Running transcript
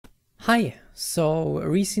Hi, so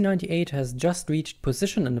ReC98 has just reached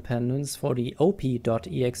position independence for the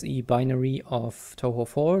OP.EXE binary of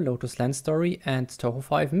TH04, Lotus Land Story, and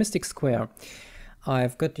TH05 Mystic Square.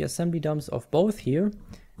 I've got the assembly dumps of both here,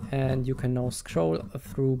 and you can now scroll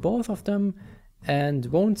through both of them and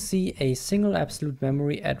won't see a single absolute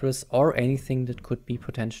memory address or anything that could be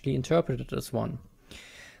potentially interpreted as one.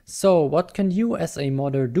 So what can you as a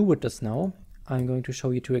modder do with this now? I'm going to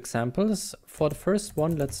show you two examples. For the first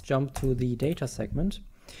one, let's jump to the data segment.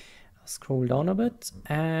 I'll scroll down a bit,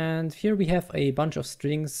 and here we have a bunch of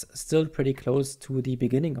strings still pretty close to the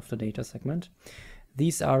beginning of the data segment.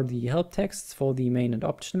 These are the help texts for the main and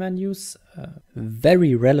option menus,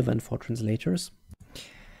 very relevant for translators.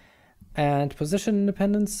 And position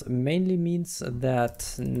independence mainly means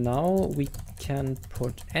that now we can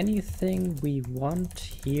put anything we want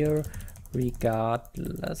here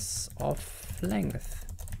regardless of length.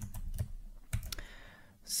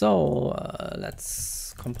 So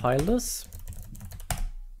let's compile this.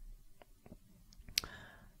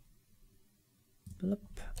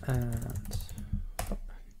 And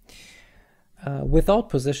without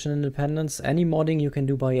position independence, any modding you can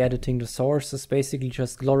do by editing the source is basically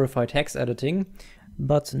just glorified text editing.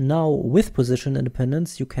 But now with position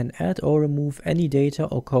independence, you can add or remove any data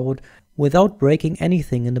or code without breaking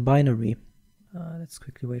anything in the binary. Let's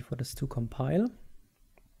quickly wait for this to compile.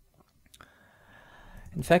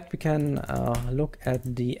 In fact, we can look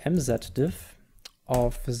at the MZ diff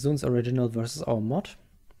of Zun's original versus our mod.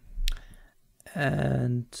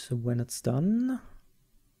 And when it's done,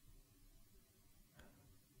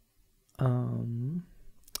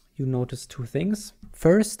 you notice two things.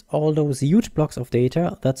 First, all those huge blocks of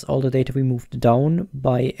data, that's all the data we moved down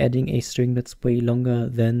by adding a string that's way longer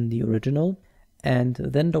than the original. And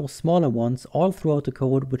then those smaller ones all throughout the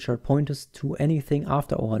code, which are pointers to anything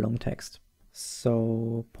after our long text.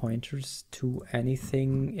 So pointers to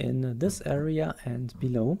anything in this area and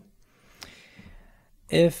below.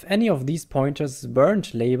 If any of these pointers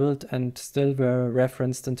weren't labeled and still were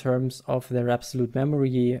referenced in terms of their absolute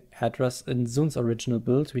memory address in Zun's original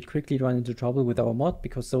build, we'd quickly run into trouble with our mod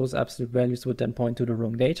because those absolute values would then point to the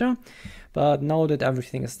wrong data. But now that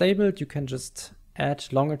everything is labeled, you can just add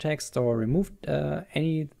longer text or remove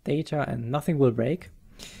any data and nothing will break.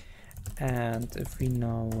 And if we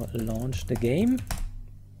now launch the game,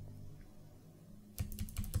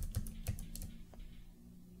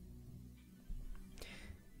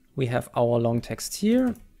 we have our long text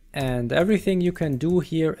here, and everything you can do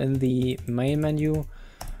here in the main menu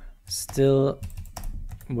still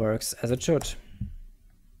works as it should.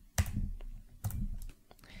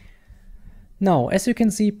 Now, as you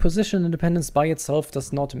can see, position independence by itself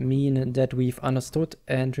does not mean that we've understood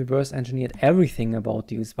and reverse engineered everything about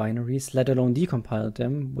these binaries, let alone decompiled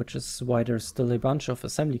them, which is why there's still a bunch of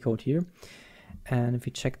assembly code here. And if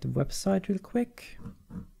we check the website real quick,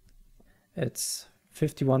 it's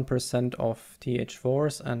 51% of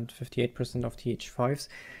TH4s and 58% of TH5s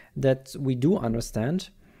that we do understand.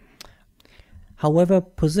 However,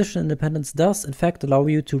 position independence does in fact allow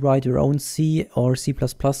you to write your own C or C++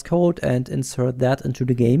 code and insert that into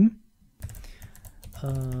the game.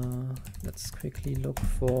 Let's quickly look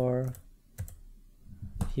for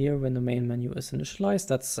here when the main menu is initialized.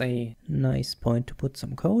 That's a nice point to put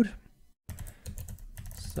some code.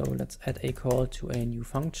 So let's add a call to a new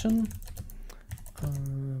function.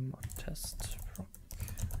 Test.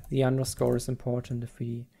 The underscore is important if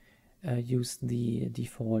we use the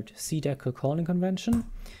default cdecal calling convention,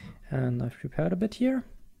 and I've prepared a bit here.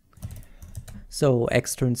 So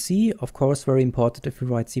extern C, of course, very important if we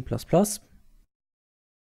write C++.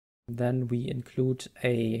 Then we include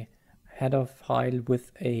a header file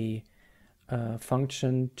with a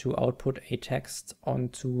function to output a text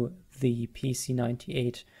onto the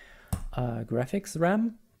ReC98 graphics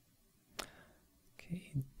RAM.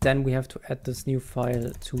 Okay, then we have to add this new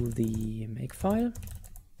file to the makefile.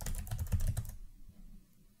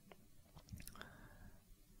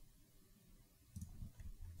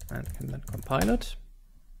 And can then compile it.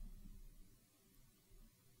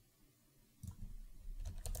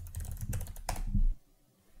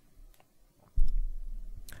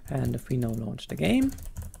 And if we now launch the game,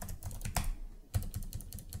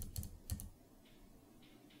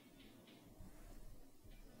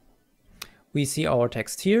 we see our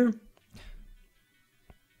text here,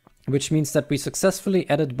 which means that we successfully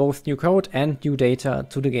added both new code and new data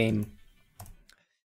to the game.